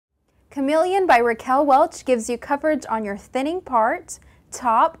Chameleon by Raquel Welch gives you coverage on your thinning part,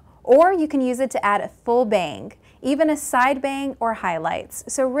 top, or you can use it to add a full bang, even a side bang or highlights.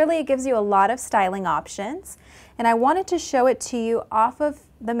 So really it gives you a lot of styling options. And I wanted to show it to you off of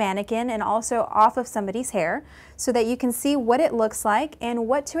the mannequin and also off of somebody's hair so that you can see what it looks like and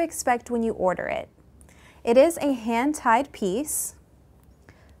what to expect when you order it. It is a hand-tied piece.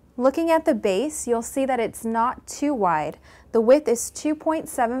 Looking at the base, you'll see that it's not too wide. The width is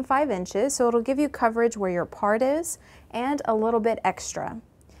 2.75 inches, so it'll give you coverage where your part is and a little bit extra.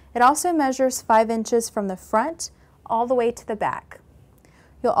 It also measures 5 inches from the front all the way to the back.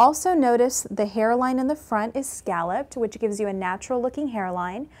 You'll also notice the hairline in the front is scalloped, which gives you a natural looking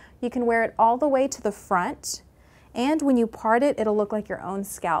hairline. You can wear it all the way to the front, and when you part it, it'll look like your own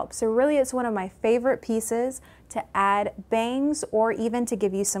scalp. So really it's one of my favorite pieces to add bangs or even to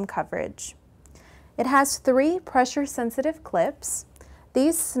give you some coverage. It has 3 pressure sensitive clips.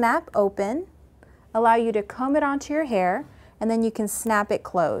 These snap open, allow you to comb it onto your hair, and then you can snap it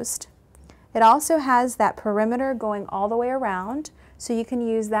closed. It also has that perimeter going all the way around, so you can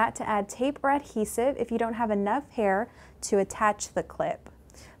use that to add tape or adhesive if you don't have enough hair to attach the clip.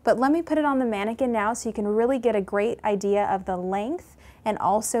 But let me put it on the mannequin now so you can really get a great idea of the length and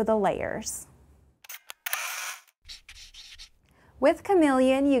also the layers. With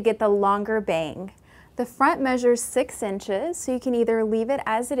Chameleon, you get the longer bang. The front measures 6 inches, so you can either leave it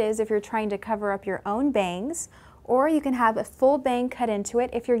as it is if you're trying to cover up your own bangs, or you can have a full bang cut into it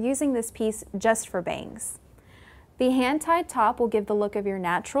if you're using this piece just for bangs. The hand-tied top will give the look of your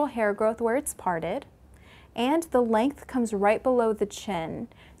natural hair growth where it's parted, and the length comes right below the chin.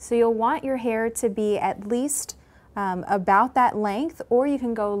 So you'll want your hair to be at least about that length, or you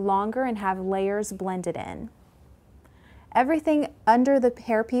can go longer and have layers blended in. Everything under the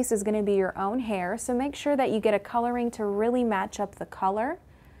hairpiece is going to be your own hair, so make sure that you get a coloring to really match up the color,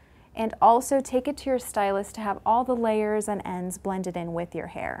 and also take it to your stylist to have all the layers and ends blended in with your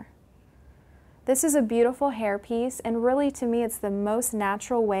hair. This is a beautiful hairpiece, and really to me it's the most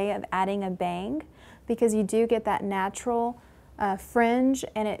natural way of adding a bang because you do get that natural fringe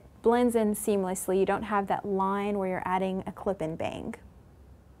and it blends in seamlessly. You don't have that line where you're adding a clip-in bang.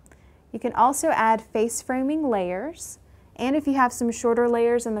 You can also add face framing layers, and if you have some shorter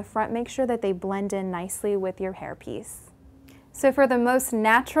layers in the front, make sure that they blend in nicely with your hairpiece. So for the most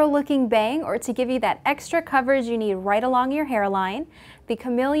natural looking bang, or to give you that extra coverage you need right along your hairline, the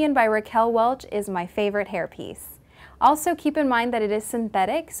Chameleon by Raquel Welch is my favorite hairpiece. Also keep in mind that it is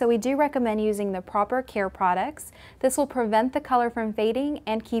synthetic, so we do recommend using the proper care products. This will prevent the color from fading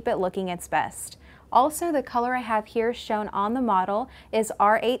and keep it looking its best. Also, the color I have here shown on the model is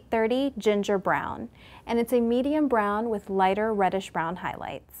R830 Ginger Brown, and it's a medium brown with lighter reddish brown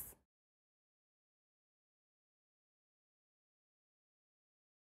highlights.